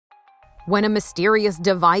When a mysterious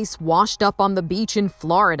device washed up on the beach in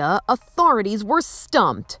Florida, authorities were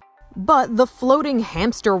stumped. But the floating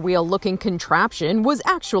hamster wheel-looking contraption was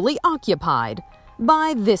actually occupied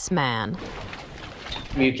by this man.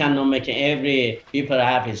 You cannot make every people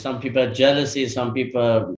happy. Some people jealousy, some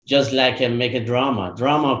people just like make a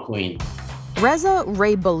drama queen. Reza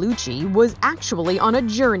Ray Baluchi was actually on a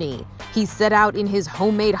journey. He set out in his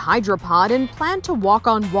homemade hydropod and planned to walk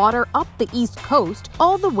on water up the East Coast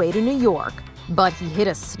all the way to New York. But he hit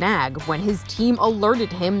a snag when his team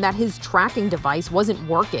alerted him that his tracking device wasn't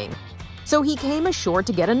working. So he came ashore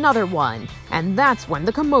to get another one, and that's when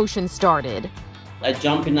the commotion started. I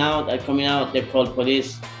coming out, they called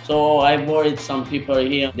police. So I worried some people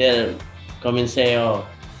here, they come and say, oh,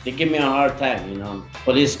 they give me a hard time,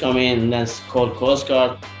 Police come in and then call Coast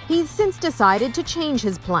Guard. He's since decided to change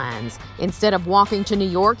his plans. Instead of walking to New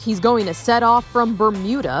York, he's going to set off from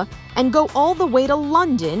Bermuda and go all the way to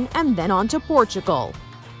London and then on to Portugal.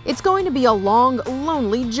 It's going to be a long,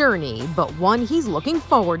 lonely journey, but one he's looking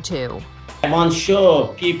forward to. I want to show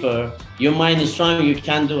people your mind is strong, you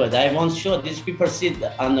can do it. I want to show these people sit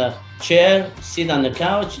on the chair, sit on the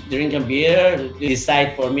couch, drink a beer,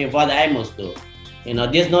 decide for me what I must do.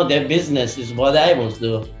 This is not their business, it's what I must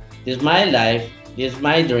do. This is my life, this is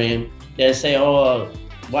my dream. They say, oh,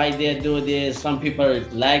 why they do this? Some people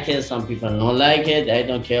like it, some people don't like it. I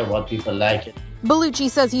don't care what people like it.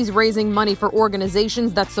 Baluchi says he's raising money for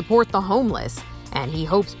organizations that support the homeless, and he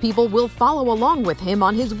hopes people will follow along with him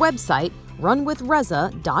on his website,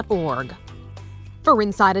 runwithreza.org. For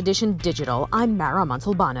Inside Edition Digital, I'm Mara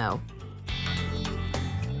Montalbano.